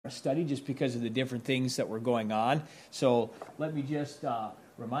study just because of the different things that were going on. So let me just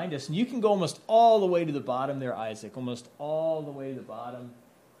remind us. And you can go almost all the way to the bottom there, Isaac, almost all the way to the bottom.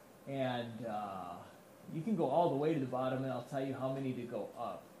 And you can go all the way to the bottom, and I'll tell you how many to go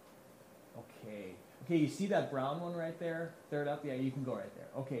up. Okay. Okay, you see that brown one right there? Third up? Yeah, you can go right there.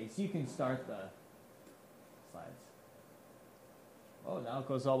 Okay, so you can start the slides. Oh, now it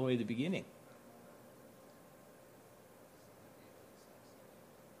goes all the way to the beginning.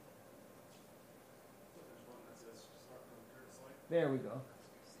 There we go.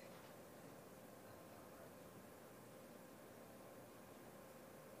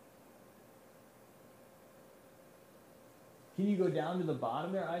 Can you go down to the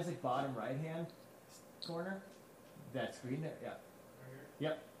bottom there, Isaac? Bottom right-hand corner? That screen there? Yeah. Right here?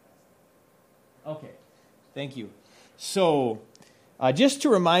 Yep. Okay. Thank you. So, just to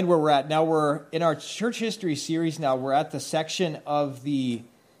remind where we're at, now we're in our church history series now, we're at the section of the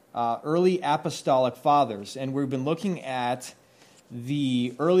early apostolic fathers, and we've been looking at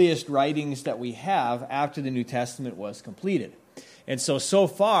the earliest writings that we have after the New Testament was completed. And so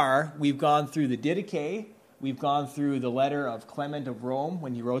far, we've gone through the Didache. We've gone through the letter of Clement of Rome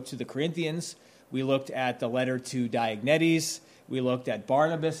when he wrote to the Corinthians. We looked at the letter to Diognetus. We looked at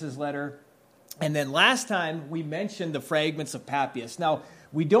Barnabas' letter. And then last time, we mentioned the fragments of Papias. Now,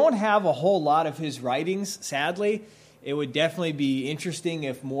 we don't have a whole lot of his writings, sadly. It would definitely be interesting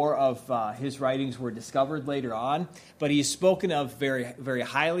if more of his writings were discovered later on. But he's spoken of very, very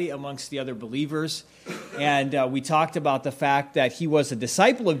highly amongst the other believers. And we talked about the fact that he was a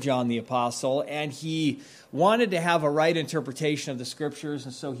disciple of John the Apostle, and he wanted to have a right interpretation of the Scriptures,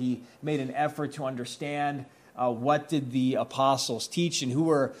 and so he made an effort to understand what did the apostles teach and who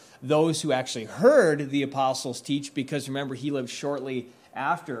were those who actually heard the apostles teach, because remember, he lived shortly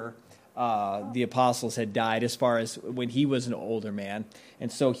after the apostles had died, as far as when he was an older man.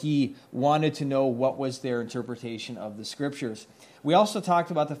 And so he wanted to know what was their interpretation of the Scriptures. We also talked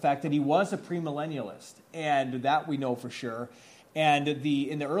about the fact that he was a premillennialist, and that we know for sure. And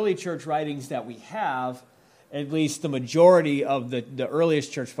in the early church writings that we have, at least the majority of the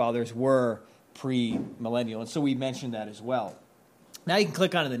earliest church fathers were pre-millennial. And so we mentioned that as well. Now you can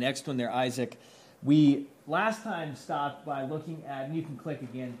click on to the next one there, Isaac. We last time stopped by looking at, and you can click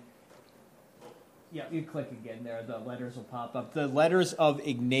again. Yeah, you click again there. The letters will pop up. The letters of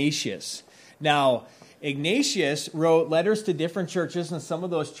Ignatius. Now, Ignatius wrote letters to different churches, and some of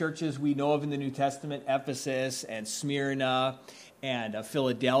those churches we know of in the New Testament, Ephesus and Smyrna and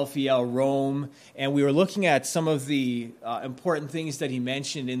Philadelphia, Rome. And we were looking at some of the important things that he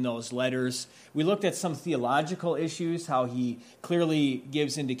mentioned in those letters. We looked at some theological issues, how he clearly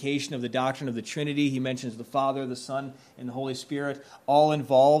gives indication of the doctrine of the Trinity. He mentions the Father, the Son, and the Holy Spirit, all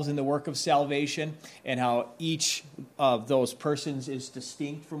involved in the work of salvation, and how each of those persons is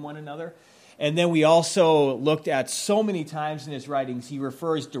distinct from one another. And then we also looked at so many times in his writings, he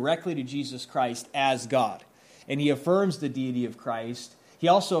refers directly to Jesus Christ as God. And he affirms the deity of Christ. He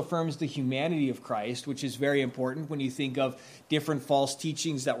also affirms the humanity of Christ, which is very important when you think of different false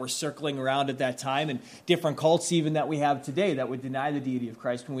teachings that were circling around at that time, and different cults even that we have today that would deny the deity of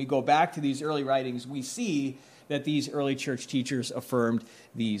Christ. When we go back to these early writings, we see that these early church teachers affirmed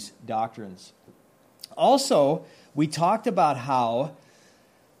these doctrines. Also, we talked about how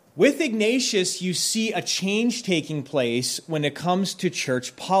with Ignatius, you see a change taking place when it comes to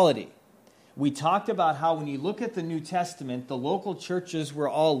church polity. We talked about how when you look at the New Testament, the local churches were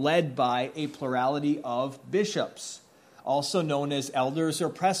all led by a plurality of bishops, also known as elders or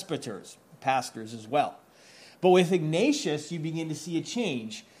presbyters, pastors as well. But with Ignatius, you begin to see a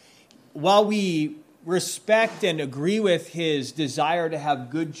change. While we respect and agree with his desire to have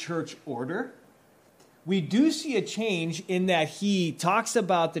good church order, we do see a change in that he talks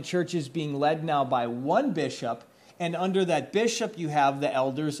about the churches being led now by one bishop, and under that bishop you have the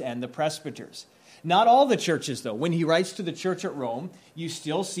elders and the presbyters. Not all the churches, though. When he writes to the church at Rome, you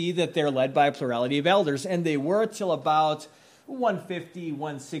still see that they're led by a plurality of elders, and they were till about 150,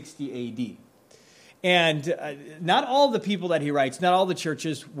 160 AD. And not all the people that he writes, not all the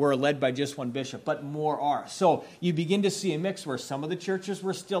churches were led by just one bishop, but more are. So you begin to see a mix where some of the churches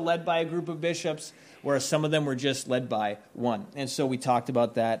were still led by a group of bishops, whereas some of them were just led by one. And so we talked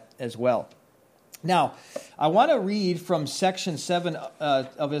about that as well. Now, I want to read from section 7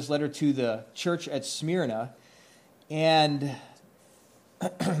 of his letter to the church at Smyrna, and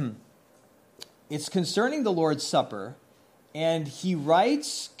it's concerning the Lord's Supper, and he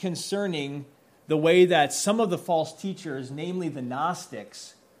writes concerning the way that some of the false teachers, namely the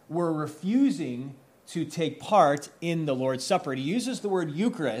Gnostics, were refusing to take part in the Lord's Supper. And he uses the word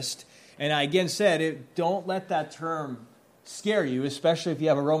Eucharist, and I again said, don't let that term scare you, especially if you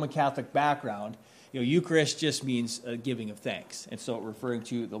have a Roman Catholic background. Eucharist just means a giving of thanks, and so referring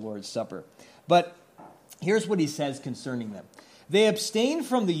to the Lord's Supper. But here's what he says concerning them. They abstain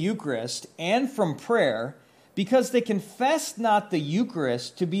from the Eucharist and from prayer because they confess not the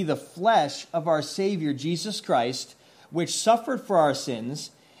Eucharist to be the flesh of our Savior Jesus Christ, which suffered for our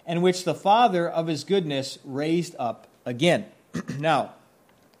sins, and which the Father of his goodness raised up again. Now,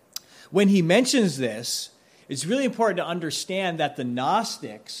 when he mentions this, it's really important to understand that the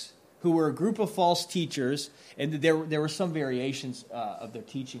Gnostics, who were a group of false teachers, and there were some variations of their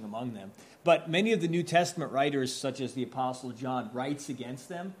teaching among them, but many of the New Testament writers, such as the Apostle John, writes against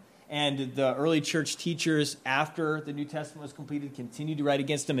them, and the early church teachers after the New Testament was completed continued to write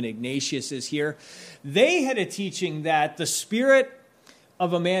against them, and Ignatius is here. They had a teaching that the spirit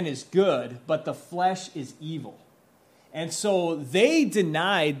of a man is good, but the flesh is evil. And so they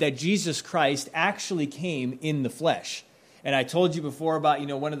denied that Jesus Christ actually came in the flesh. And I told you before about,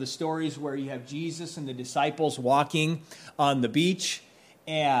 one of the stories where you have Jesus and the disciples walking on the beach,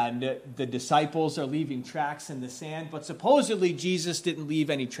 and the disciples are leaving tracks in the sand. But supposedly Jesus didn't leave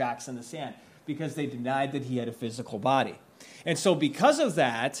any tracks in the sand because they denied that he had a physical body. And so because of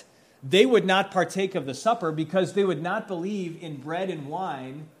that, they would not partake of the supper because they would not believe in bread and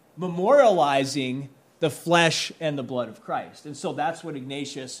wine memorializing the flesh and the blood of Christ. And so that's what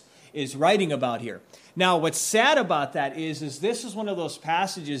Ignatius is writing about here. Now, what's sad about that is this is one of those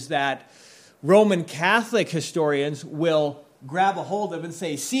passages that Roman Catholic historians will grab a hold of and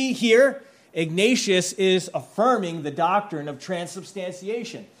say, see here, Ignatius is affirming the doctrine of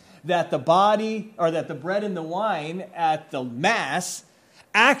transubstantiation, that the body, or that the bread and the wine at the Mass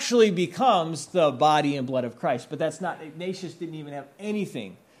actually becomes the body and blood of Christ. But that's not, Ignatius didn't even have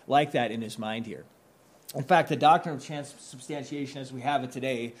anything like that in his mind here. In fact, the doctrine of transubstantiation as we have it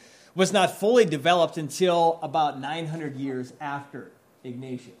today was not fully developed until about 900 years after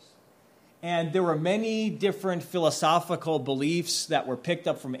Ignatius. And there were many different philosophical beliefs that were picked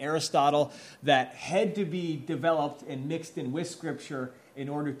up from Aristotle that had to be developed and mixed in with Scripture in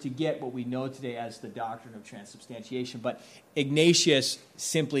order to get what we know today as the doctrine of transubstantiation. But Ignatius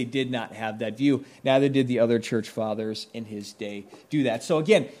simply did not have that view. Neither did the other church fathers in his day do that. So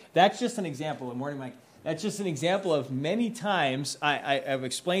again, that's just an example. Good morning, Mike. That's just an example of many times I've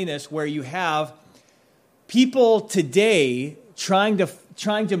explained this where you have people today trying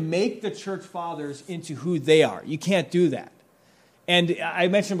to make the church fathers into who they are. You can't do that. And I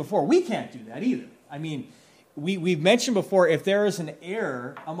mentioned before, we can't do that either. I mean, we've mentioned before, if there is an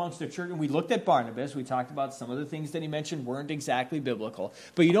error amongst the church, and we looked at Barnabas, we talked about some of the things that he mentioned weren't exactly biblical,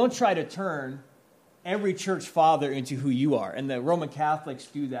 but you don't try to turn every church father into who you are. And the Roman Catholics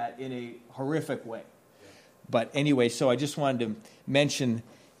do that in a horrific way. But anyway, so I just wanted to mention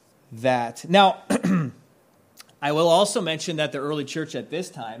that. Now, I will also mention that the early church at this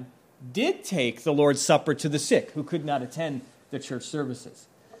time did take the Lord's Supper to the sick who could not attend the church services.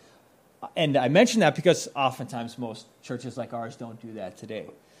 And I mention that because oftentimes most churches like ours don't do that today.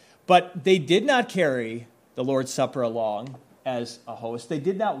 But they did not carry the Lord's Supper along as a host. They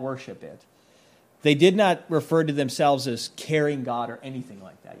did not worship it. They did not refer to themselves as carrying God or anything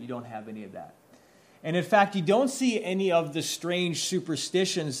like that. You don't have any of that. And in fact, you don't see any of the strange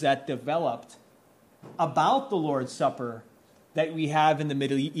superstitions that developed about the Lord's Supper that we have in the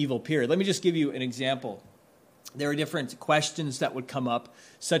medieval period. Let me just give you an example. There are different questions that would come up,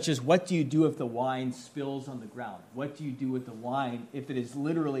 such as what do you do if the wine spills on the ground? What do you do with the wine if it is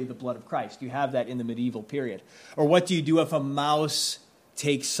literally the blood of Christ? You have that in the medieval period. Or what do you do if a mouse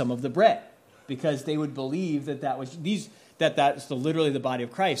takes some of the bread? Because they would believe that's literally the body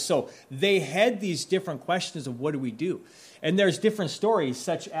of Christ. So they had these different questions of what do we do? And there's different stories,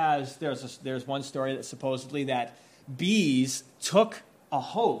 such as there's one story that supposedly that bees took a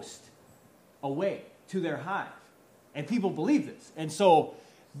host away to their hive. And people believe this. And so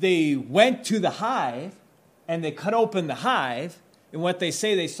they went to the hive and they cut open the hive. And what they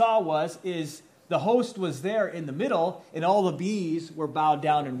say they saw is the host was there in the middle and all the bees were bowed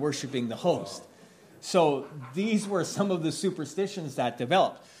down and worshiping the host. So these were some of the superstitions that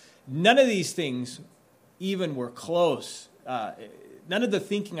developed. None of these things even were close. None of the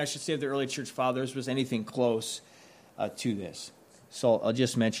thinking, I should say, of the early church fathers was anything close to this. So I'll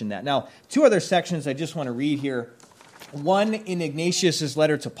just mention that. Now, two other sections I just want to read here. One in Ignatius'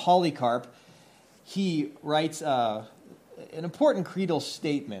 letter to Polycarp, he writes an important creedal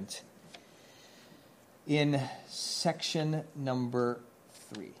statement in section number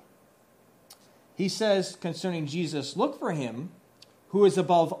 3. He says concerning Jesus, look for him who is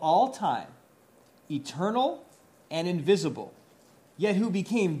above all time, eternal and invisible, yet who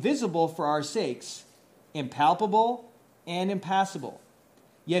became visible for our sakes, impalpable, and impassible,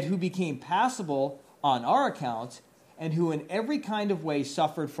 yet who became passible on our account, and who in every kind of way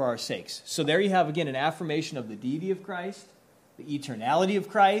suffered for our sakes. So there you have, again, an affirmation of the deity of Christ, the eternality of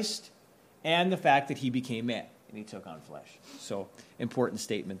Christ, and the fact that he became man, and he took on flesh. So, important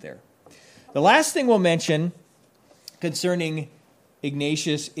statement there. The last thing we'll mention concerning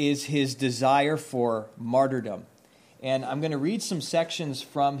Ignatius is his desire for martyrdom. And I'm going to read some sections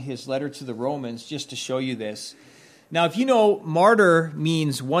from his letter to the Romans just to show you this. Now, if you know, martyr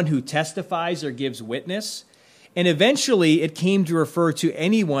means one who testifies or gives witness. And eventually it came to refer to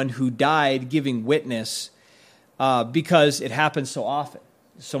anyone who died giving witness because it happens so often.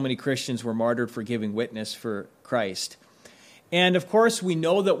 So many Christians were martyred for giving witness for Christ. And of course, we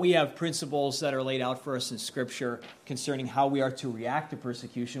know that we have principles that are laid out for us in Scripture concerning how we are to react to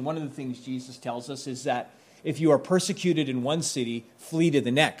persecution. One of the things Jesus tells us is that if you are persecuted in one city, flee to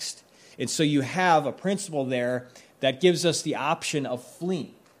the next. And so you have a principle there that gives us the option of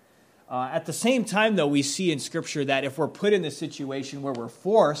fleeing. At the same time, though, we see in Scripture that if we're put in a situation where we're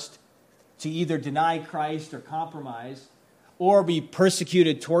forced to either deny Christ or compromise, or be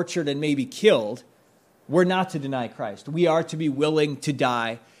persecuted, tortured, and maybe killed, we're not to deny Christ. We are to be willing to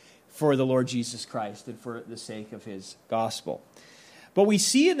die for the Lord Jesus Christ and for the sake of his gospel. But we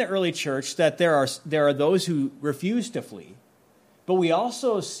see in the early church that there are those who refuse to flee. But we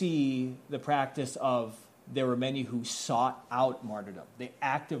also see the practice of there were many who sought out martyrdom. They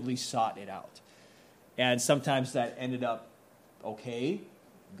actively sought it out. And sometimes that ended up okay,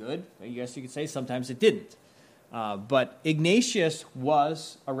 good, I guess you could say. Sometimes it didn't. But Ignatius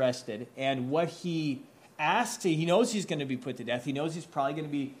was arrested, and what he asks, he knows he's going to be put to death. He knows he's probably going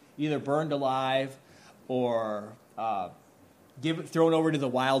to be either burned alive or thrown over to the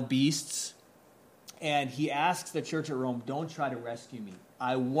wild beasts. And he asks the church at Rome, don't try to rescue me.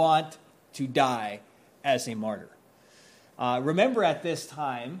 I want to die as a martyr. Remember at this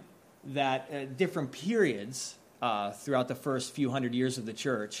time that different periods throughout the first few hundred years of the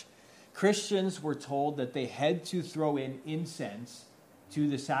church, Christians were told that they had to throw in incense to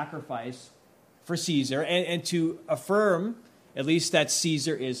the sacrifice for Caesar and to affirm at least that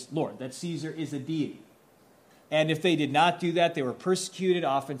Caesar is Lord, that Caesar is a deity. And if they did not do that, they were persecuted,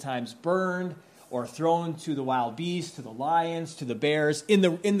 oftentimes burned, or thrown to the wild beasts, to the lions, to the bears, in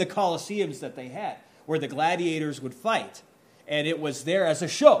the Colosseums that they had, where the gladiators would fight. And it was there as a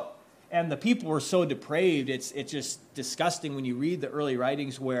show. And the people were so depraved, it's just disgusting when you read the early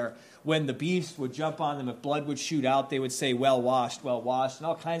writings where when the beast would jump on them, if blood would shoot out, they would say, well washed, and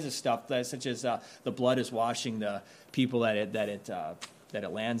all kinds of stuff, such as the blood is washing the people that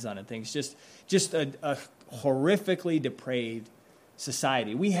it lands on and things. Just a horrifically depraved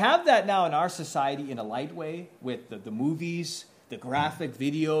society. We have that now in our society in a light way with the movies, the graphic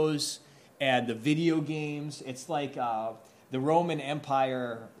videos, and the video games. It's like the Roman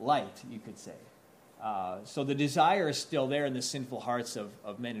Empire light, you could say. So the desire is still there in the sinful hearts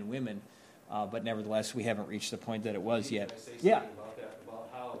of men and women, but nevertheless, we haven't reached the point that it was yet. I say something about that, about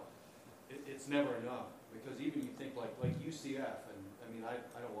how it's never enough. Because even you think like UCF, and I mean,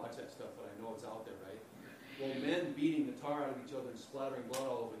 I don't watch that stuff, but I know it's out there, right? Well, men beating the tar out of each other and splattering blood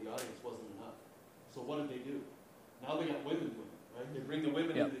all over the audience wasn't enough. So what did they do? Now they got women doing it, right? They bring the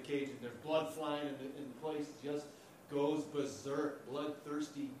women into the cage, and there's blood flying, and the place just goes berserk,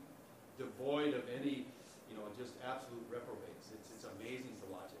 bloodthirsty, devoid of any, just absolute reprobates. It's amazing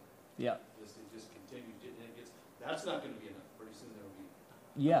to watch it. Yeah. It just continues. That's not going to be enough. Pretty soon there will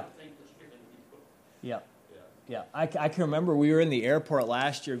be. Yeah. Yeah. I can remember we were in the airport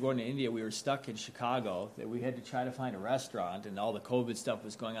last year going to India. We were stuck in Chicago. That we had to try to find a restaurant, and all the COVID stuff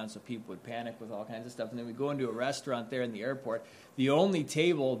was going on, so people would panic with all kinds of stuff. And then we go into a restaurant there in the airport. The only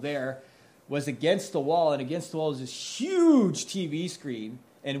table there was against the wall, and against the wall was this huge TV screen,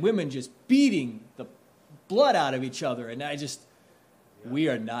 and women just beating the blood out of each other. And we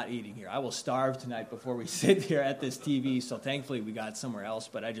are not eating here. I will starve tonight before we sit here at this TV. So thankfully we got somewhere else,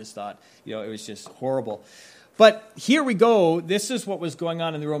 but I just thought, it was just horrible. But here we go. This is what was going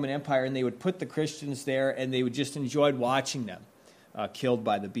on in the Roman Empire, and they would put the Christians there, and they would just enjoyed watching them killed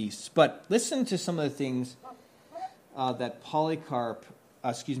by the beasts. But listen to some of the things that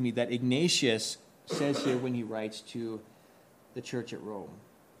Ignatius says here when he writes to the church at Rome.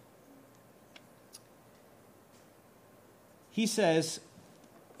 He says,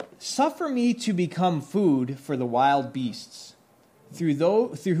 "Suffer me to become food for the wild beasts, through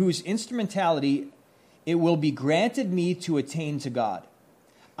whose instrumentality it will be granted me to attain to God.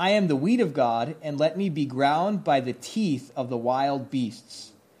 I am the wheat of God, and let me be ground by the teeth of the wild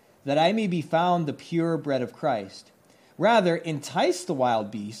beasts, that I may be found the pure bread of Christ. Rather, entice the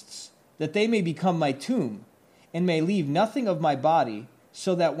wild beasts, that they may become my tomb, and may leave nothing of my body,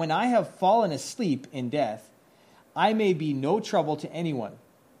 so that when I have fallen asleep in death, I may be no trouble to anyone.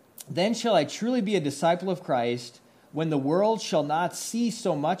 Then shall I truly be a disciple of Christ, when the world shall not see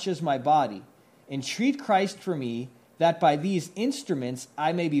so much as my body. Entreat Christ for me, that by these instruments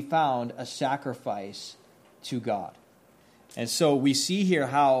I may be found a sacrifice to God. And so we see here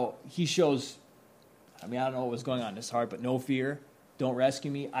how he shows, I don't know what was going on in his heart, but no fear, don't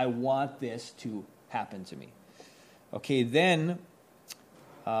rescue me. I want this to happen to me. Okay, then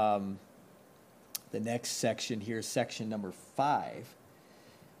the next section here is section number 5.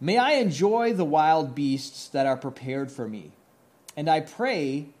 May I enjoy the wild beasts that are prepared for me, and I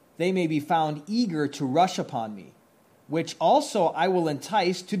pray they may be found eager to rush upon me, which also I will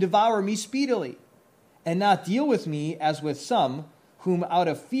entice to devour me speedily, and not deal with me as with some whom out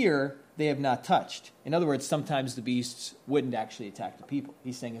of fear they have not touched. In other words, sometimes the beasts wouldn't actually attack the people.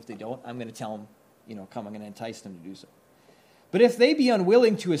 He's saying if they don't, I'm going to tell them, come, I'm going to entice them to do so. But if they be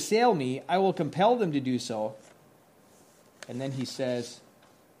unwilling to assail me, I will compel them to do so. And then he says,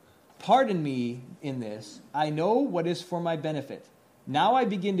 pardon me in this. I know what is for my benefit. Now I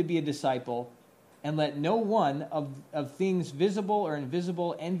begin to be a disciple, and let no one of things visible or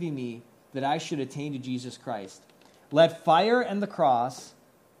invisible envy me, that I should attain to Jesus Christ. Let fire and the cross,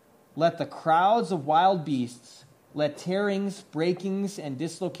 let the crowds of wild beasts, let tearings, breakings, and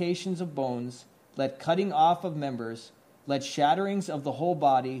dislocations of bones, let cutting off of members, let shatterings of the whole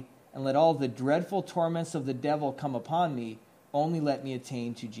body, and let all the dreadful torments of the devil come upon me. Only let me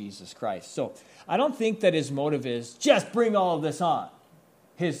attain to Jesus Christ. So I don't think that his motive is just bring all of this on.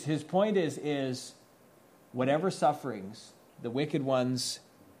 His point is whatever sufferings the wicked ones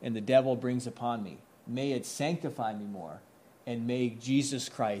and the devil brings upon me, may it sanctify me more, and may Jesus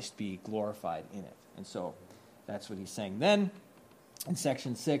Christ be glorified in it. And so that's what he's saying. Then, in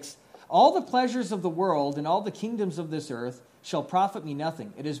section 6, all the pleasures of the world and all the kingdoms of this earth shall profit me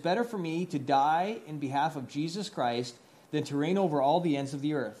nothing. It is better for me to die in behalf of Jesus Christ than to reign over all the ends of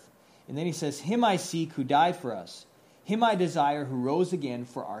the earth. And then he says, him I seek who died for us. Him I desire who rose again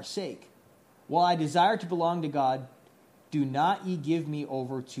for our sake. While I desire to belong to God, do not ye give me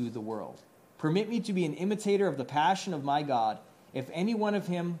over to the world. Permit me to be an imitator of the passion of my God. If anyone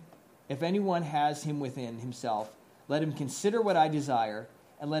has him within himself, let him consider what I desire,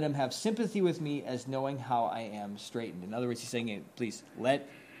 and let him have sympathy with me as knowing how I am straitened. In other words, he's saying, please, let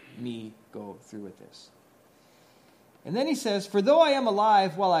me go through with this. And then he says, for though I am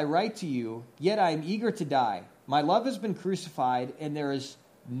alive while I write to you, yet I am eager to die. My love has been crucified, and there is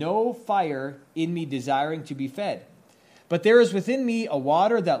no fire in me desiring to be fed. But there is within me a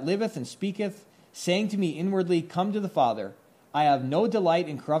water that liveth and speaketh, saying to me inwardly, come to the Father. I have no delight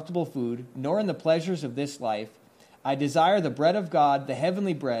in corruptible food, nor in the pleasures of this life. I desire the bread of God, the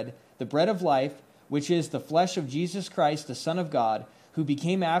heavenly bread, the bread of life, which is the flesh of Jesus Christ, the Son of God, who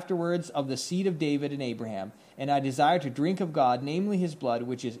became afterwards of the seed of David and Abraham. And I desire to drink of God, namely his blood,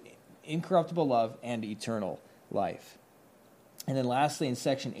 which is incorruptible love and eternal life. And then lastly, in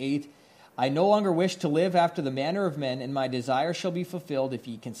section 8, I no longer wish to live after the manner of men, and my desire shall be fulfilled if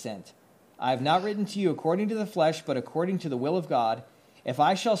ye consent. I have not written to you according to the flesh, but according to the will of God. If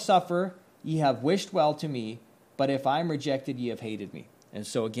I shall suffer, ye have wished well to me, but if I am rejected, ye have hated me. And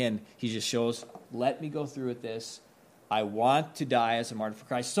so again, he just shows, let me go through with this. I want to die as a martyr for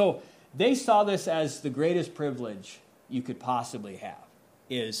Christ. So they saw this as the greatest privilege you could possibly have,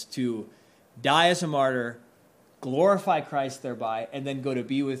 is to die as a martyr, glorify Christ thereby, and then go to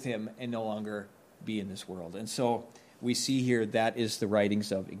be with him and no longer be in this world. And so we see here that is the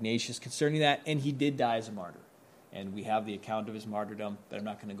writings of Ignatius concerning that, and he did die as a martyr. And we have the account of his martyrdom, but I'm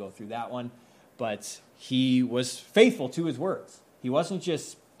not going to go through that one. But he was faithful to his words. He wasn't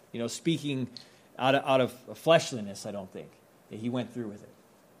just, speaking out of fleshliness, I don't think. He went through with it.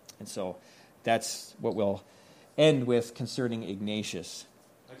 And so that's what we'll end with concerning Ignatius.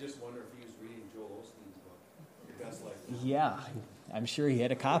 I just wonder if he was reading Joel Osteen's book, The Best Life. Yeah, I'm sure he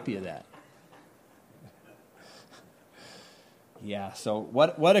had a copy of that. Yeah, so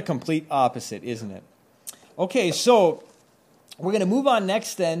what a complete opposite, isn't it? Okay, so we're going to move on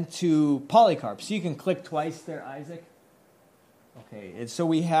next then to Polycarp. So you can click twice there, Isaac. Okay, and so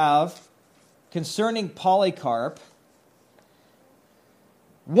we have, concerning Polycarp,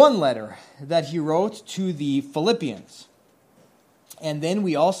 one letter that he wrote to the Philippians. And then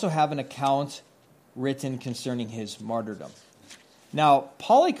we also have an account written concerning his martyrdom. Now,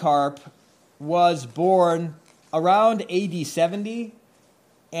 Polycarp was born around AD 70,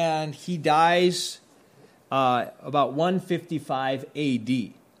 and he dies about 155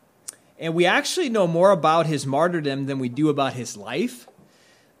 AD. And we actually know more about his martyrdom than we do about his life.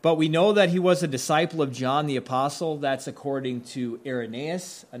 But we know that he was a disciple of John the Apostle. That's according to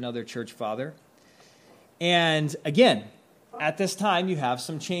Irenaeus, another church father. And again, at this time, you have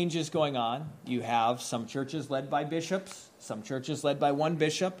some changes going on. You have some churches led by bishops, some churches led by one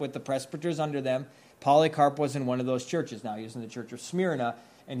bishop with the presbyters under them. Polycarp was in one of those churches. Now, he was in the church of Smyrna,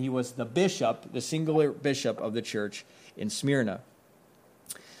 and he was the bishop, the singular bishop of the church in Smyrna.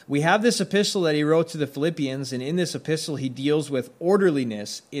 We have this epistle that he wrote to the Philippians, and in this epistle, he deals with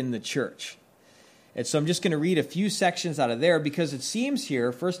orderliness in the church. And so I'm just going to read a few sections out of there, because it seems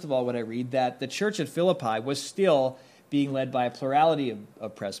here, first of all, what I read, that the church at Philippi was still being led by a plurality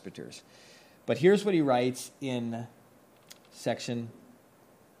of presbyters. But here's what he writes in section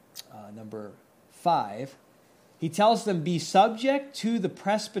number 5. He tells them, be subject to the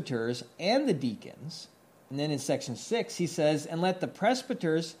presbyters and the deacons. And then in section 6, he says, and let the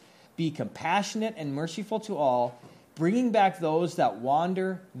presbyters be compassionate and merciful to all, bringing back those that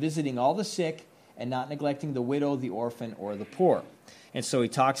wander, visiting all the sick, and not neglecting the widow, the orphan, or the poor. And so he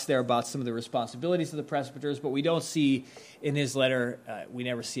talks there about some of the responsibilities of the presbyters, but we don't see in his letter, we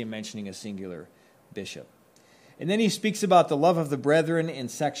never see him mentioning a singular bishop. And then he speaks about the love of the brethren in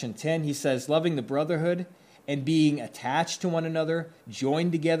section 10. He says, loving the brotherhood and being attached to one another,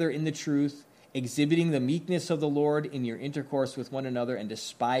 joined together in the truth, exhibiting the meekness of the Lord in your intercourse with one another, and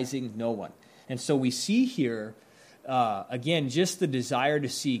despising no one. And so we see here, again, just the desire to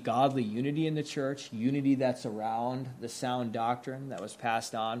see godly unity in the church, unity that's around the sound doctrine that was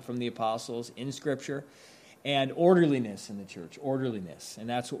passed on from the apostles in Scripture, and orderliness in the church, orderliness. And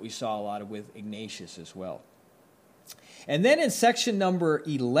that's what we saw a lot of with Ignatius as well. And then in section number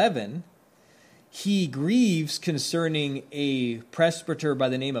 11, he grieves concerning a presbyter by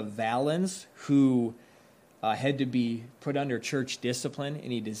the name of Valens, who had to be put under church discipline,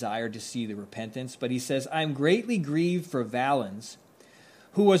 and he desired to see the repentance. But he says, I am greatly grieved for Valens,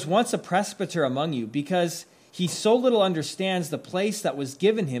 who was once a presbyter among you, because he so little understands the place that was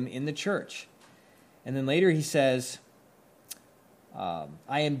given him in the church. And then later he says,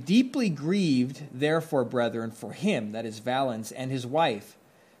 I am deeply grieved, therefore, brethren, for him, that is Valens, and his wife,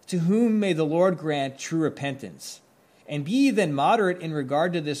 to whom may the Lord grant true repentance. And be ye then moderate in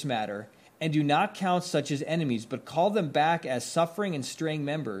regard to this matter, and do not count such as enemies, but call them back as suffering and straying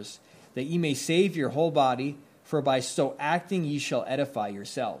members, that ye may save your whole body, for by so acting ye shall edify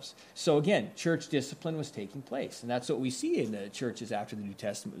yourselves. So again, church discipline was taking place, and that's what we see in the churches after the New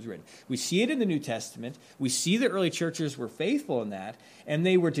Testament was written. We see it in the New Testament. We see the early churches were faithful in that, and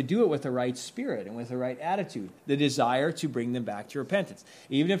they were to do it with the right spirit and with the right attitude, the desire to bring them back to repentance.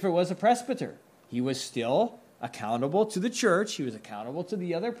 Even if it was a presbyter, he was still accountable to the church. He was accountable to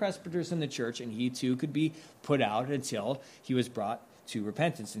the other presbyters in the church, and he too could be put out until he was brought to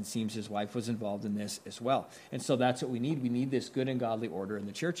repentance. And it seems his wife was involved in this as well. And so that's what we need. We need this good and godly order in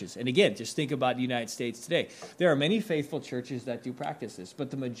the churches. And again, just think about the United States today. There are many faithful churches that do practice this, but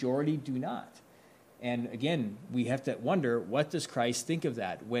the majority do not. And again, we have to wonder, what does Christ think of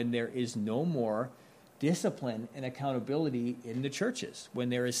that when there is no more discipline and accountability in the churches, when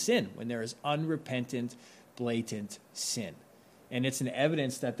there is sin, when there is unrepentant, blatant sin? And it's an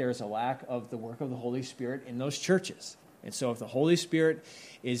evidence that there's a lack of the work of the Holy Spirit in those churches. And so if the Holy Spirit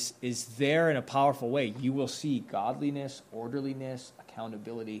is there in a powerful way, you will see godliness, orderliness,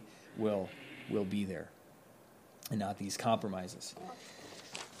 accountability will be there, and not these compromises.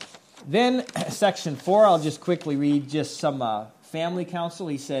 Then section 4, I'll just quickly read just some family counsel.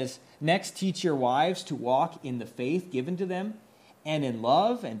 He says, next, teach your wives to walk in the faith given to them, and in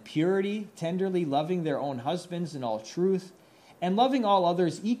love and purity, tenderly loving their own husbands in all truth, and loving all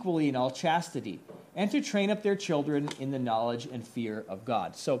others equally in all chastity, and to train up their children in the knowledge and fear of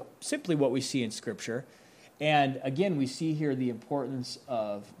God. So simply what we see in Scripture. And again, we see here the importance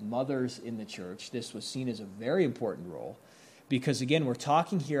of mothers in the church. This was seen as a very important role because, again, we're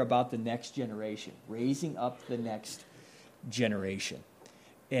talking here about the next generation, raising up the next generation.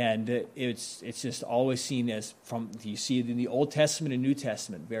 And it's just always seen as, you see it in the Old Testament and New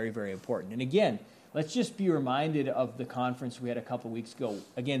Testament, very, very important. And again, let's just be reminded of the conference we had a couple weeks ago.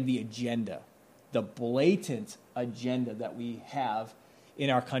 Again, the agenda, the blatant agenda that we have in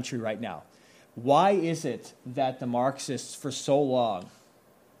our country right now. Why is it that the Marxists for so long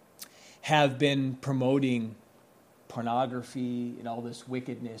have been promoting pornography and all this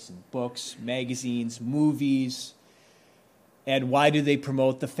wickedness in books, magazines, movies? And why do they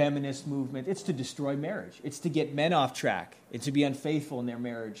promote the feminist movement? It's to destroy marriage. It's to get men off track and to be unfaithful in their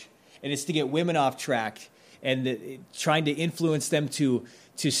marriage. And it's to get women off track and trying to influence them to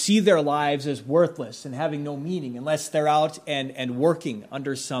see their lives as worthless and having no meaning unless they're out and working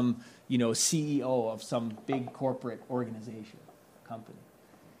under some CEO of some big corporate organization, company.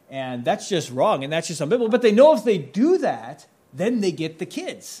 And that's just wrong, and that's just unbiblical. But they know if they do that, then they get the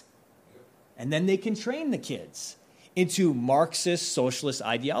kids. And then they can train the kids into Marxist, socialist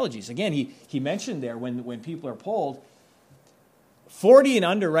ideologies. Again, he mentioned there when people are polled, 40 and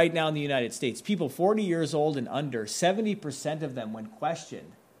under right now in the United States, people 40 years old and under, 70% of them, when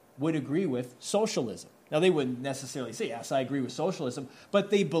questioned, would agree with socialism. Now, they wouldn't necessarily say, yes, I agree with socialism, but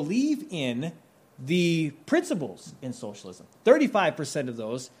they believe in the principles in socialism. 35% of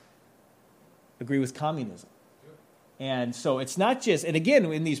those agree with communism. And so it's not just, and again,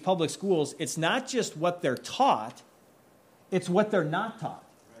 in these public schools, it's not just what they're taught, it's what they're not taught.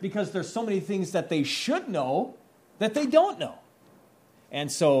 Because there's so many things that they should know that they don't know.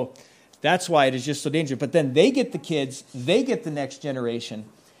 And so that's why it is just so dangerous. But then they get the kids, they get the next generation.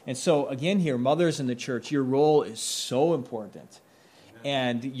 And so again here, mothers in the church, your role is so important.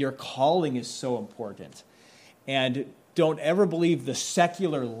 And your calling is so important. And don't ever believe the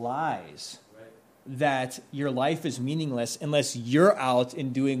secular lies that your life is meaningless unless you're out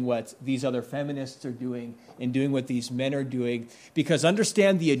and doing what these other feminists are doing and doing what these men are doing. Because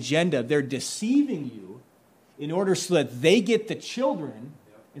understand the agenda. They're deceiving you in order so that they get the children,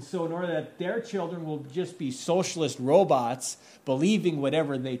 and so in order that their children will just be socialist robots believing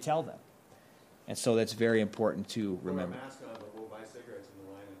whatever they tell them. And so that's very important to remember.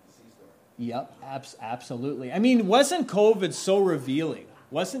 Yep, absolutely. I mean, wasn't COVID so revealing?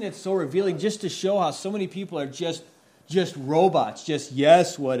 Wasn't it so revealing just to show how so many people are just robots, just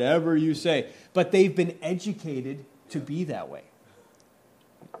yes, whatever you say. But they've been educated to be that way.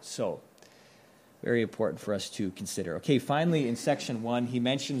 So, very important for us to consider. Okay, finally in section 1, he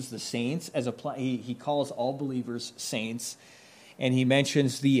mentions the saints as he calls all believers saints, and he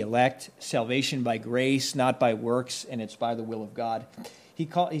mentions the elect, salvation by grace, not by works, and it's by the will of God.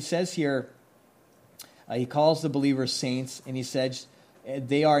 He says here, he calls the believers saints, and he says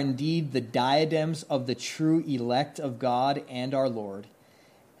they are indeed the diadems of the true elect of God and our Lord.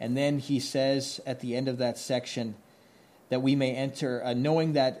 And then he says at the end of that section, that we may enter,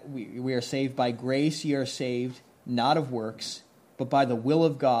 knowing that we are saved by grace, ye are saved, not of works, but by the will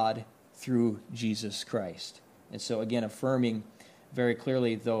of God through Jesus Christ. And so again, affirming very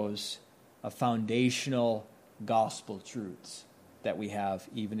clearly those foundational gospel truths that we have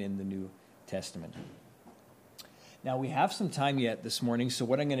even in the New Testament. Now, we have some time yet this morning, so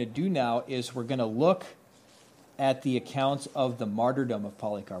what I'm going to do now is we're going to look at the account of the martyrdom of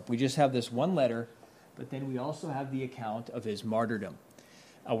Polycarp. We just have this one letter, but then we also have the account of his martyrdom.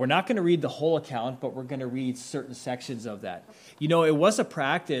 We're not going to read the whole account, but we're going to read certain sections of that. You know, it was a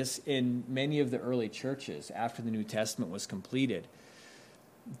practice in many of the early churches after the New Testament was completed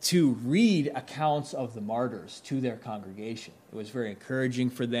to read accounts of the martyrs to their congregation. It was very encouraging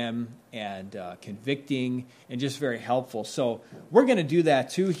for them and convicting and just very helpful. So we're going to do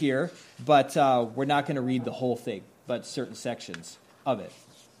that too here, but we're not going to read the whole thing, but certain sections of it.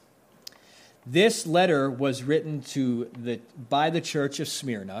 This letter was written by the church of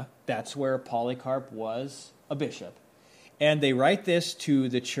Smyrna. That's where Polycarp was a bishop. And they write this to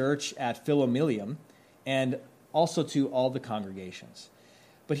the church at Philomelium and also to all the congregations.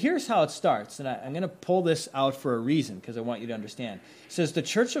 But here's how it starts, and I'm going to pull this out for a reason because I want you to understand. It says, the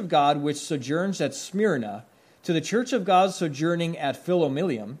church of God which sojourns at Smyrna, to the church of God sojourning at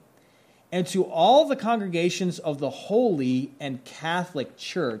Philomelium, and to all the congregations of the holy and Catholic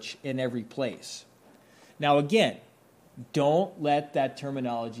Church in every place. Now again, don't let that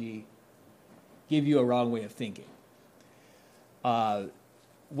terminology give you a wrong way of thinking.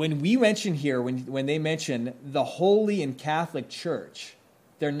 When we mention here, when they mention the holy and Catholic Church,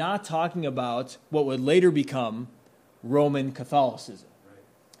 they're not talking about what would later become Roman Catholicism,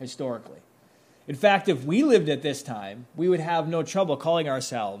 historically. In fact, if we lived at this time, we would have no trouble calling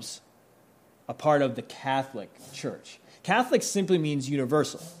ourselves a part of the Catholic Church. Catholic simply means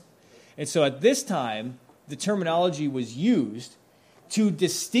universal. And so at this time, the terminology was used to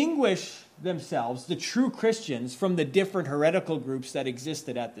distinguish themselves, the true Christians, from the different heretical groups that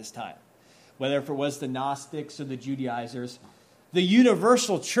existed at this time. Whether if it was the Gnostics or the Judaizers, the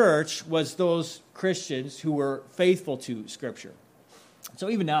universal church was those Christians who were faithful to Scripture. So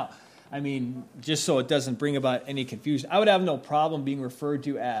even now, I mean, just so it doesn't bring about any confusion, I would have no problem being referred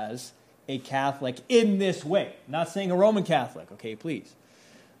to as a Catholic in this way. I'm not saying a Roman Catholic, okay, please.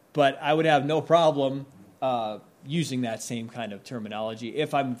 But I would have no problem using that same kind of terminology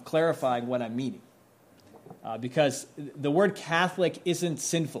if I'm clarifying what I'm meaning. Because the word Catholic isn't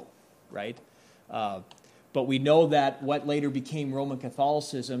sinful, right? But we know that what later became Roman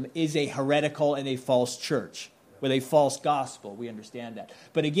Catholicism is a heretical and a false church with a false gospel. We understand that.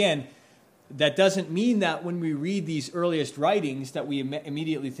 But again, that doesn't mean that when we read these earliest writings that we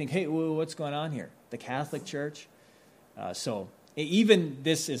immediately think, hey, what's going on here? The Catholic Church? So even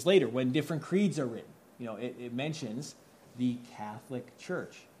this is later, when different creeds are written. It mentions the Catholic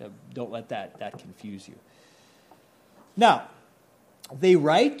Church. Don't let that confuse you. Now, they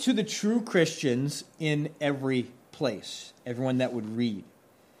write to the true Christians in every place, everyone that would read.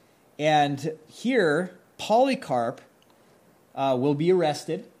 And here, Polycarp will be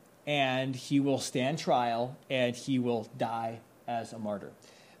arrested, and he will stand trial, and he will die as a martyr.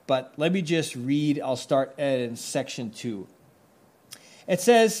 But let me just read, I'll start in section 2. It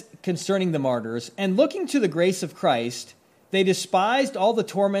says, concerning the martyrs, and looking to the grace of Christ, they despised all the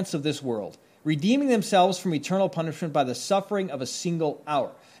torments of this world, redeeming themselves from eternal punishment by the suffering of a single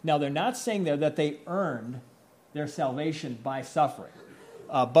hour. Now, they're not saying there that they earned their salvation by suffering.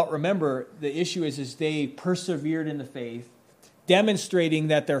 But remember, the issue is they persevered in the faith, demonstrating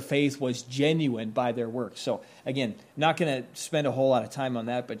that their faith was genuine by their works. So, again, not going to spend a whole lot of time on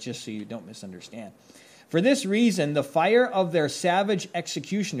that, but just so you don't misunderstand. For this reason, the fire of their savage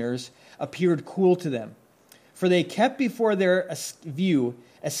executioners appeared cool to them, for they kept before their view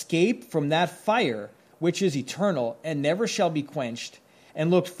escape from that fire which is eternal and never shall be quenched, and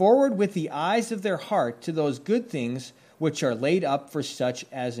looked forward with the eyes of their heart to those good things which are laid up for such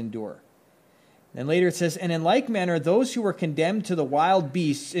as endure. And later it says, and in like manner those who were condemned to the wild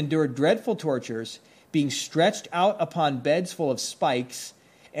beasts endured dreadful tortures, being stretched out upon beds full of spikes,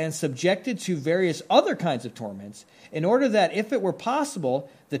 and subjected to various other kinds of torments, in order that, if it were possible,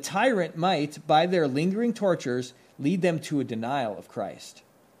 the tyrant might, by their lingering tortures, lead them to a denial of Christ.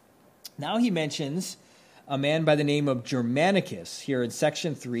 Now he mentions a man by the name of Germanicus here in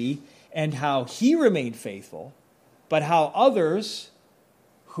section 3, and how he remained faithful, but how others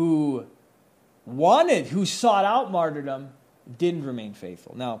who sought out martyrdom, didn't remain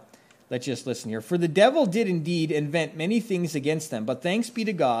faithful. Now, let's just listen here. For the devil did indeed invent many things against them, but thanks be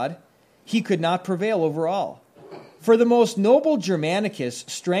to God, he could not prevail over all. For the most noble Germanicus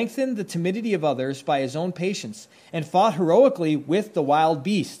strengthened the timidity of others by his own patience, and fought heroically with the wild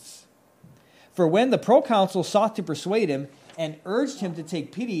beasts. For when the proconsul sought to persuade him, and urged him to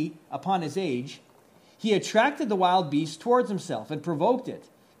take pity upon his age, he attracted the wild beast towards himself, and provoked it,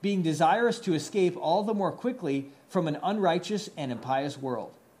 being desirous to escape all the more quickly from an unrighteous and impious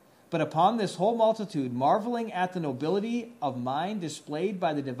world. But upon this whole multitude, marveling at the nobility of mind displayed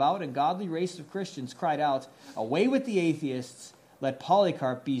by the devout and godly race of Christians, cried out, away with the atheists, let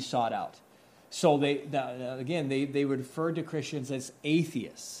Polycarp be sought out. So they would refer to Christians as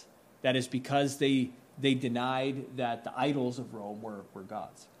atheists. That is because they denied that the idols of Rome were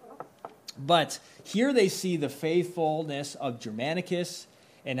gods. But here they see the faithfulness of Germanicus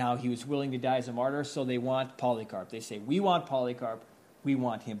and how he was willing to die as a martyr, so they want Polycarp. They say, we want Polycarp. We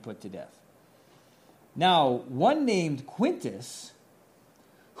want him put to death. Now, one named Quintus,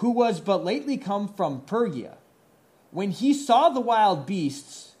 who was but lately come from Pergia, when he saw the wild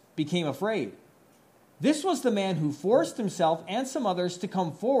beasts, became afraid. This was the man who forced himself and some others to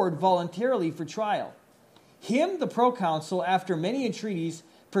come forward voluntarily for trial. Him the proconsul, after many entreaties,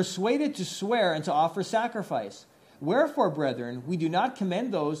 persuaded to swear and to offer sacrifice. Wherefore, brethren, we do not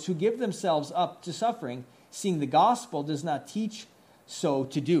commend those who give themselves up to suffering, seeing the gospel does not teach so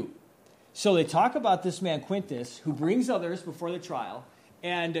to do. So they talk about this man Quintus, who brings others before the trial,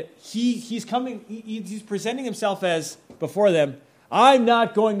 and he's presenting himself as, before them, I'm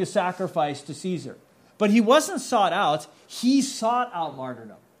not going to sacrifice to Caesar. But he wasn't sought out, he sought out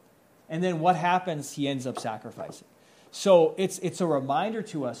martyrdom. And then what happens? He ends up sacrificing. So it's a reminder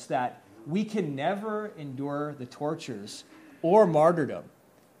to us that we can never endure the tortures or martyrdom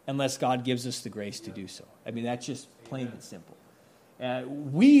unless God gives us the grace to do so. I mean, that's just plain and simple.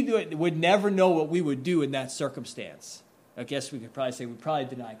 We would never know what we would do in that circumstance. I guess we could probably say we'd probably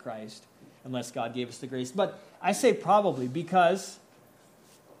deny Christ unless God gave us the grace. But I say probably because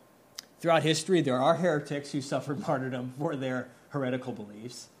throughout history there are heretics who suffered martyrdom for their heretical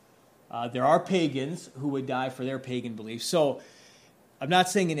beliefs. There are pagans who would die for their pagan beliefs. So I'm not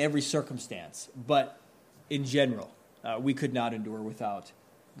saying in every circumstance, but in general, we could not endure without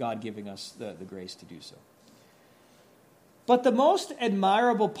God giving us the grace to do so. But the most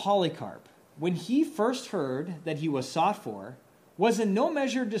admirable Polycarp, when he first heard that he was sought for, was in no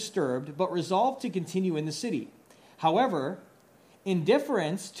measure disturbed, but resolved to continue in the city. However, in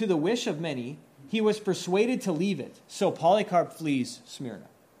deference to the wish of many, he was persuaded to leave it. So Polycarp flees Smyrna.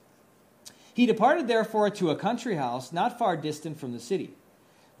 He departed therefore to a country house not far distant from the city.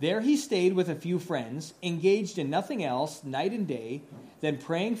 There he stayed with a few friends, engaged in nothing else night and day than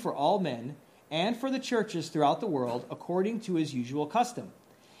praying for all men and for the churches throughout the world according to his usual custom.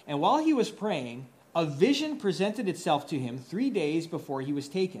 And while he was praying, a vision presented itself to him 3 days before he was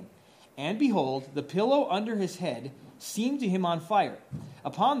taken. And behold, the pillow under his head seemed to him on fire.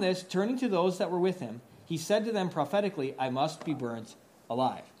 Upon this, turning to those that were with him, he said to them prophetically, I must be burnt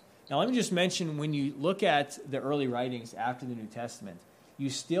alive. Now let me just mention, when you look at the early writings after the New Testament, you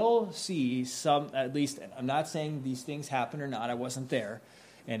still see some, at least, I'm not saying these things happen or not, I wasn't there.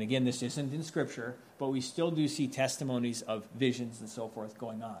 And again, this isn't in Scripture, but we still do see testimonies of visions and so forth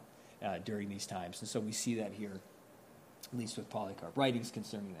going on during these times. And so we see that here, at least with Polycarp, writings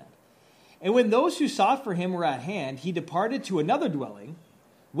concerning that. And when those who sought for him were at hand, he departed to another dwelling,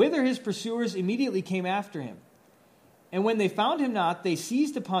 whither his pursuers immediately came after him. And when they found him not, they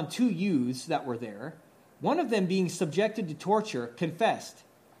seized upon 2 youths that were there. One of them, being subjected to torture, confessed.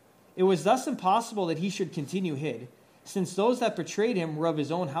 It was thus impossible that he should continue hid, since those that betrayed him were of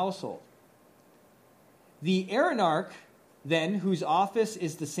his own household. The Arenarch, then, whose office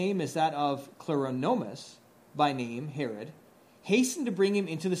is the same as that of Cleronomus, by name Herod, hastened to bring him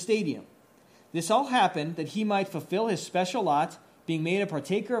into the stadium. This all happened that he might fulfill his special lot, being made a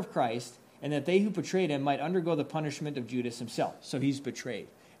partaker of Christ, and that they who betrayed him might undergo the punishment of Judas himself. So he's betrayed,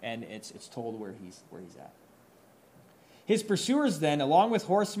 and it's told where he's at. His pursuers then, along with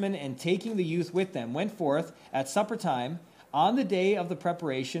horsemen and taking the youth with them, went forth at supper time on the day of the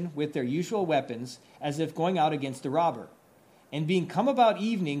preparation with their usual weapons, as if going out against a robber. And being come about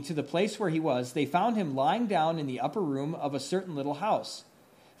evening to the place where he was, they found him lying down in the upper room of a certain little house,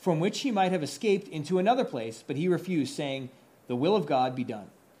 from which he might have escaped into another place, but he refused, saying, The will of God be done.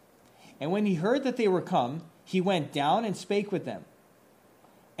 And when he heard that they were come, he went down and spake with them.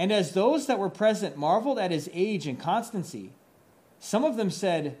 And as those that were present marveled at his age and constancy, some of them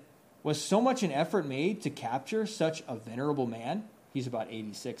said, Was so much an effort made to capture such a venerable man? He's about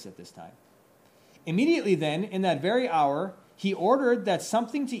 86 at this time. Immediately then, in that very hour, he ordered that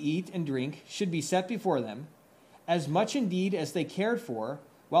something to eat and drink should be set before them, as much indeed as they cared for,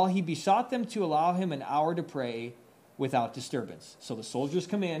 while he besought them to allow him an hour to pray without disturbance. So the soldiers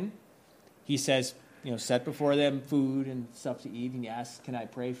come in. He says, set before them food and stuff to eat, and he asks, can I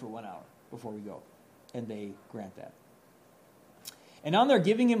pray for 1 hour before we go? And they grant that. And on their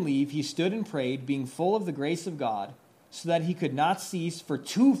giving him leave, he stood and prayed, being full of the grace of God, so that he could not cease for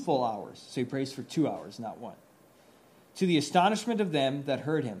 2 full hours. So he prays for 2 hours, not 1. To the astonishment of them that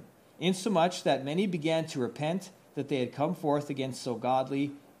heard him, insomuch that many began to repent that they had come forth against so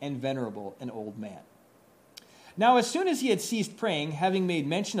godly and venerable an old man. Now as soon as he had ceased praying, having made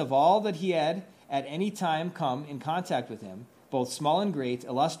mention of all that he had at any time come in contact with him, both small and great,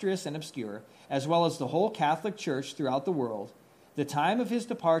 illustrious and obscure, as well as the whole Catholic Church throughout the world, the time of his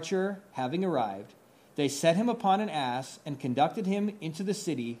departure having arrived, they set him upon an ass and conducted him into the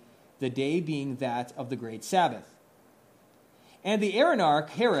city, the day being that of the great Sabbath. And the Arenarch,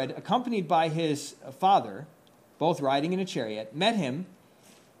 Herod, accompanied by his father, both riding in a chariot, met him,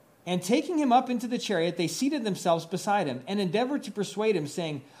 and taking him up into the chariot, they seated themselves beside him, and endeavored to persuade him,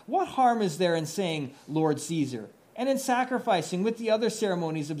 saying, What harm is there in saying, Lord Caesar, and in sacrificing with the other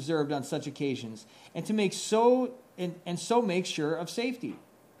ceremonies observed on such occasions, and to make so make sure of safety?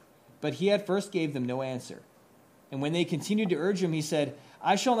 But he at first gave them no answer. And when they continued to urge him, he said,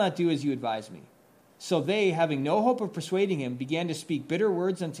 I shall not do as you advise me. So they, having no hope of persuading him, began to speak bitter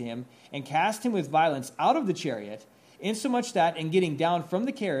words unto him, and cast him with violence out of the chariot, insomuch that, in getting down from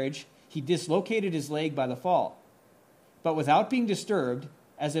the carriage, he dislocated his leg by the fall. But without being disturbed,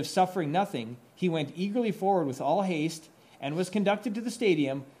 as if suffering nothing, he went eagerly forward with all haste, and was conducted to the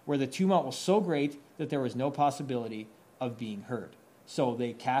stadium, where the tumult was so great that there was no possibility of being heard. So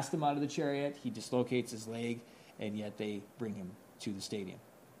they cast him out of the chariot, he dislocates his leg, and yet they bring him to the stadium.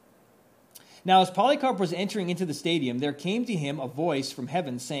 Now as Polycarp was entering into the stadium, there came to him a voice from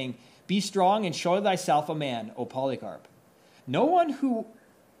heaven, saying, Be strong and show thyself a man, O Polycarp. No one saw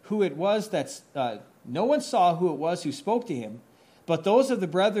who it was who spoke to him, but those of the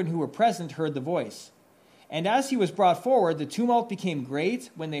brethren who were present heard the voice. And as he was brought forward, the tumult became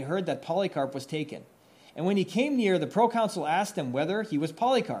great when they heard that Polycarp was taken. And when he came near, the proconsul asked him whether he was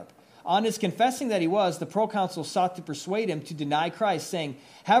Polycarp. On his confessing that he was, the proconsul sought to persuade him to deny Christ, saying,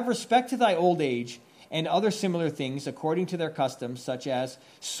 Have respect to thy old age, and other similar things according to their customs, such as,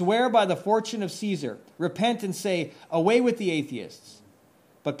 Swear by the fortune of Caesar, repent and say, Away with the atheists.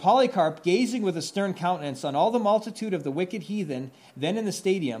 But Polycarp, gazing with a stern countenance on all the multitude of the wicked heathen then in the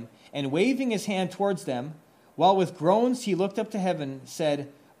stadium, and waving his hand towards them, while with groans he looked up to heaven,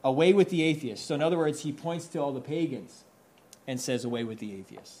 said, Away with the atheists. So in other words, he points to all the pagans and says, Away with the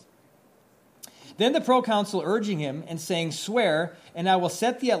atheists. Then the proconsul urging him and saying, Swear, and I will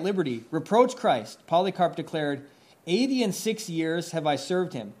set thee at liberty. Reproach Christ. Polycarp declared, 86 years have I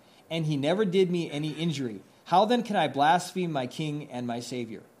served him, and he never did me any injury. How then can I blaspheme my king and my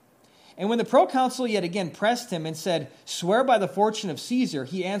Savior? And when the proconsul yet again pressed him and said, Swear by the fortune of Caesar,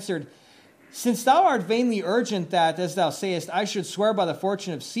 he answered, Since thou art vainly urgent that, as thou sayest, I should swear by the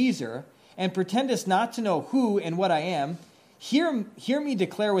fortune of Caesar, and pretendest not to know who and what I am, hear me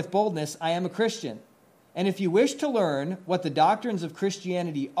declare with boldness, I am a Christian. And if you wish to learn what the doctrines of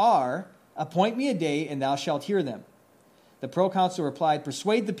Christianity are, appoint me a day, and thou shalt hear them. The proconsul replied,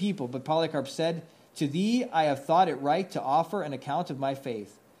 Persuade the people. But Polycarp said, To thee I have thought it right to offer an account of my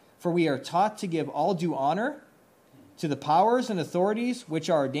faith. For we are taught to give all due honor to the powers and authorities which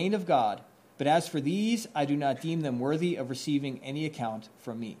are ordained of God. But as for these, I do not deem them worthy of receiving any account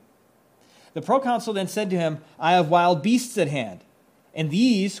from me. The proconsul then said to him, I have wild beasts at hand, and to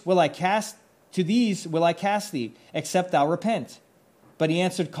these will I cast thee, except thou repent. But he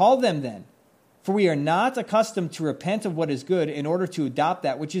answered, Call them then, for we are not accustomed to repent of what is good in order to adopt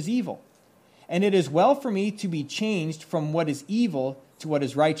that which is evil. And it is well for me to be changed from what is evil to what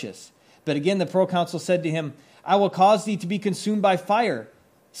is righteous. But again the proconsul said to him, I will cause thee to be consumed by fire,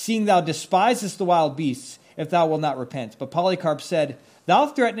 seeing thou despisest the wild beasts, if thou wilt not repent. But Polycarp said, Thou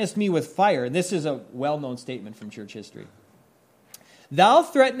threatenest me with fire. And this is a well-known statement from church history. Thou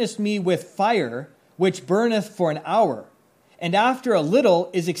threatenest me with fire, which burneth for an hour, and after a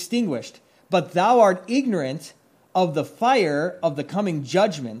little is extinguished. But thou art ignorant of the fire of the coming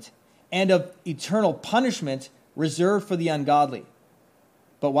judgment, and of eternal punishment reserved for the ungodly.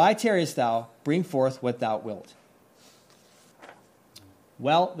 But why tarriest thou? Bring forth what thou wilt.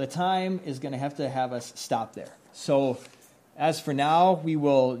 Well, the time is going to have us stop there. So, as for now, we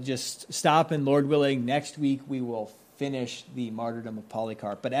will just stop, and Lord willing, next week we will finish the martyrdom of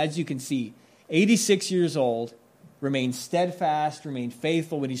Polycarp. But as you can see, 86 years old, remained steadfast, remained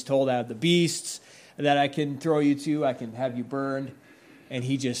faithful when he's told, I have the beasts that I can throw you to, I can have you burned. And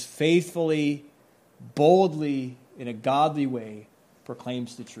he just faithfully, boldly, in a godly way,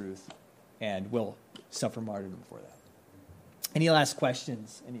 proclaims the truth and will suffer martyrdom for that. Any last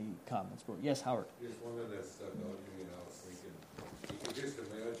questions? Any comments? Yes, Howard? Just one of that stuff out to me, and I was thinking, you can just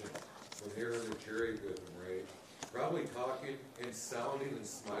imagine when they're in the chariot with him, right? Probably talking and sounding and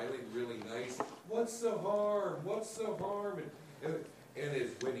smiling really nice. What's the harm? What's the harm? And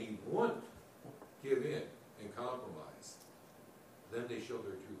it's when he won't give in and compromise, then they show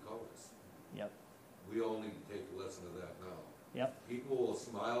their true colors. Yep. We all need to take a lesson of that now. Yep. People will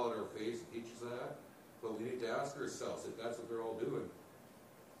smile on our face and teach us that, but we need to ask ourselves if that's what they're all doing.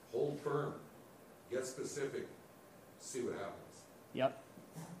 Hold firm. Get specific. See what happens. Yep.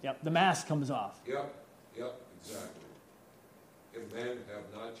 Yep. The mask comes off. Yep. Yep. Exactly. And men have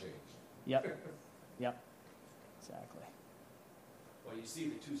not changed. Yep. Yep. Exactly. Well, you see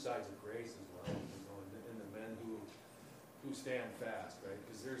the two sides of grace as well, in the men who stand fast, right?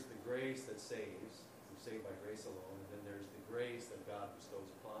 Because there's the grace that saves, we're saved by grace alone, and then there's the grace that God bestows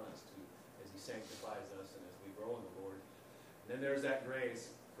upon us as He sanctifies us and as we grow in the Lord. And then there's that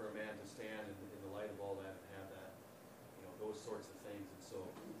grace for a man to stand in the light of all that and have that, those sorts of things. And so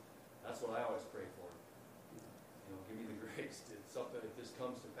that's what I always pray for. Give me the grace to something. If this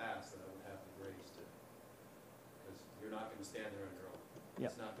comes to pass, that I would have the grace to, because you're not going to stand there on your own.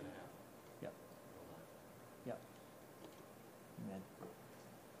 Yep. It's not going to happen. Yep. Yep. Amen.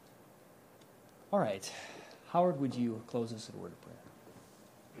 All right. Howard, would you close us in a word of prayer?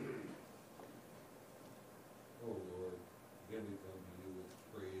 Oh Lord, again we come to you with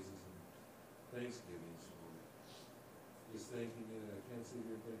praises and thanksgivings, Lord. Just thanking you, I can't sit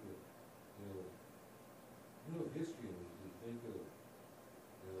here and think of, history, and we think of,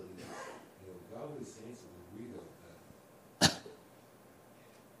 godly saints that we read of that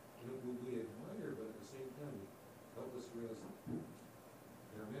we admire, but at the same time, help us realize